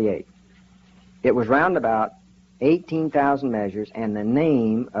Ezekiel 48. It was round about 18,000 measures, and the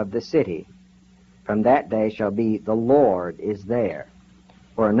name of the city from that day shall be, the Lord is there.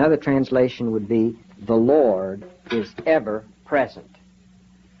 Or another translation would be, the Lord is ever present.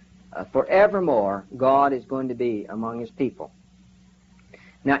 Forevermore, God is going to be among His people.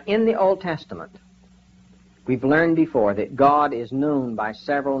 Now, in the Old Testament, we've learned before that God is known by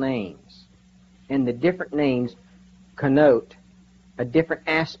several names, and the different names connote a different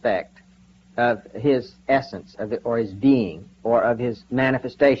aspect of His essence, or His being, or of His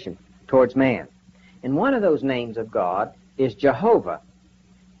manifestation towards man. And one of those names of God is Jehovah,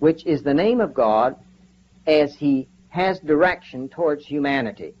 which is the name of God as He has direction towards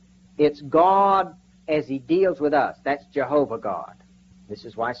humanity. It's God as He deals with us. That's Jehovah God. This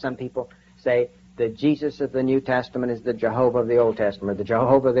is why some people say the Jesus of the New Testament is the Jehovah of the Old Testament, or the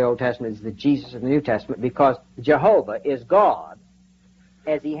Jehovah of the Old Testament is the Jesus of the New Testament, because Jehovah is God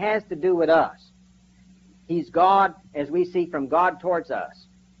as He has to do with us. He's God as we see from God towards us.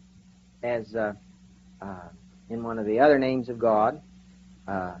 As in one of the other names of God,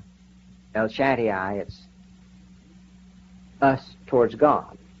 El Shaddai, it's us towards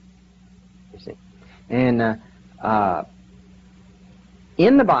God, you see. And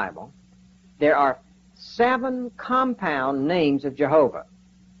in the Bible, there are 7 compound names of Jehovah.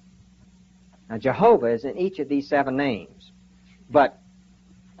 Now, Jehovah is in each of these 7 names. But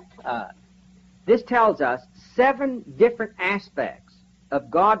this tells us 7 different aspects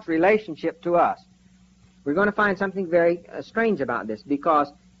of God's relationship to us. We're going to find something very strange about this,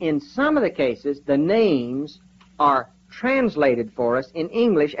 because in some of the cases, the names are translated for us in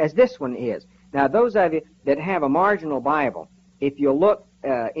English as this one is. Now, those of you that have a marginal Bible, if you'll look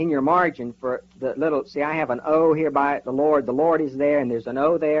in your margin for the little, see, I have an O here by the Lord is there, and there's an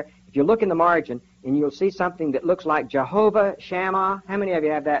O there. If you look in the margin, and you'll see something that looks like Jehovah Shammah. How many of you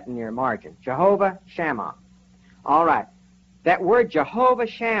have that in your margin? Jehovah Shammah. All right. That word Jehovah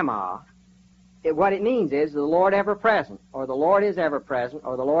Shammah, what it means is the Lord ever present, or the Lord is ever present,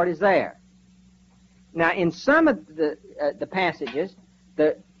 or the Lord is there. Now, in some of the passages,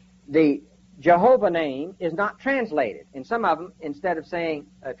 the Jehovah name is not translated. In some of them, instead of saying,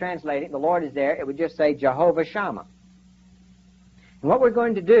 translating, the Lord is there, it would just say Jehovah Shammah. And what we're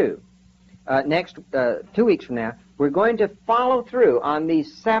going to do next 2 weeks from now, we're going to follow through on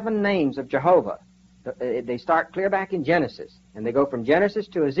these 7 names of Jehovah. They start clear back in Genesis, and they go from Genesis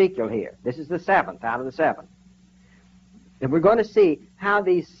to Ezekiel here. This is the 7th out of the 7. And we're going to see how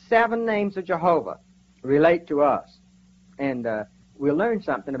these 7 names of Jehovah relate to us. And we'll learn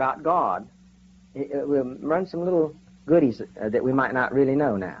something about God we'll run some little goodies that we might not really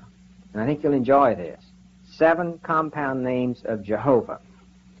know now. And I think you'll enjoy this. 7 compound names of Jehovah.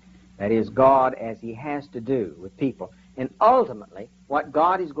 That is, God as He has to do with people. And ultimately, what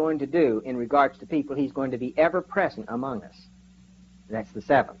God is going to do in regards to people, He's going to be ever present among us. That's the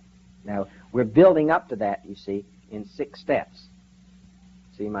 7. Now, we're building up to that, you see, in 6 steps.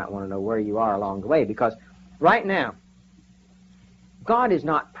 So you might want to know where you are along the way, because right now, God is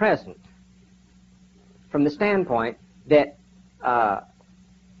not present from the standpoint that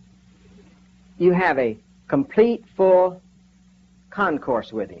you have a complete, full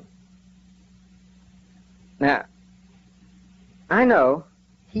concourse with Him. Now, I know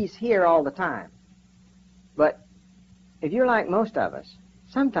He's here all the time, but if you're like most of us,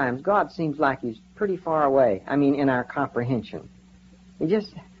 sometimes God seems like He's pretty far away. I mean, in our comprehension. You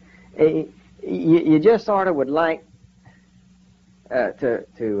just sort of would like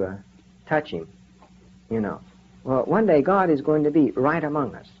to touch Him, you know. Well, one day God is going to be right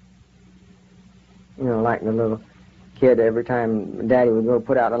among us. You know, like the little kid, every time Daddy would go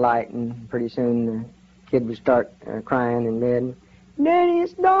put out a light, and pretty soon the kid would start crying in bed. Daddy,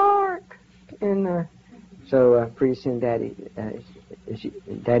 it's dark! And so pretty soon Daddy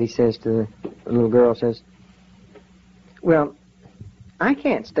says to the little girl, says, well, I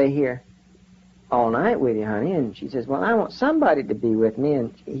can't stay here all night with you, honey. And she says, well, I want somebody to be with me.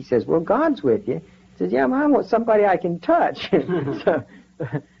 And he says, well, God's with you. He says, yeah, well, I want somebody I can touch. So,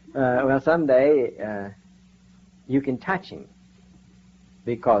 well, someday you can touch Him,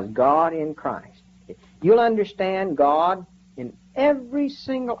 because God in Christ. You'll understand God in every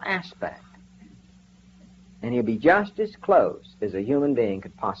single aspect, and He'll be just as close as a human being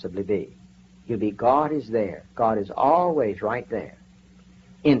could possibly be. He'll be, God is there. God is always right there.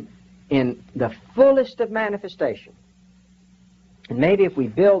 In the fullest of manifestation. And maybe if we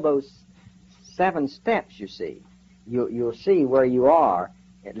build those 7 steps, you see, you'll see where you are,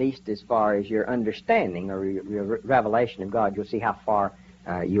 at least as far as your understanding or your revelation of God. You'll see how far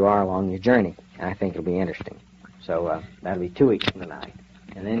you are along your journey. And I think it'll be interesting. So that'll be 2 weeks from tonight.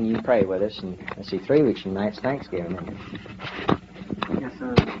 And then you pray with us, and let's see, 3 weeks from tonight's Thanksgiving. Yes,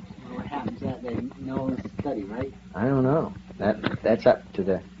 sir. What happens that day? No study, right? I don't know. That's up to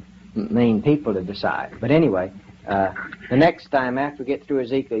the main people to decide. But anyway, the next time after we get through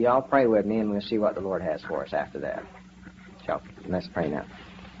Ezekiel, y'all pray with me, and we'll see what the Lord has for us after that. So let's pray now.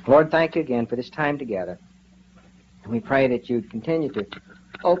 Lord, thank you again for this time together. And we pray that you'd continue to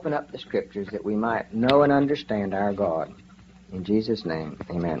open up the Scriptures that we might know and understand our God. In Jesus' name,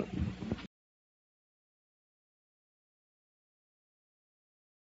 amen.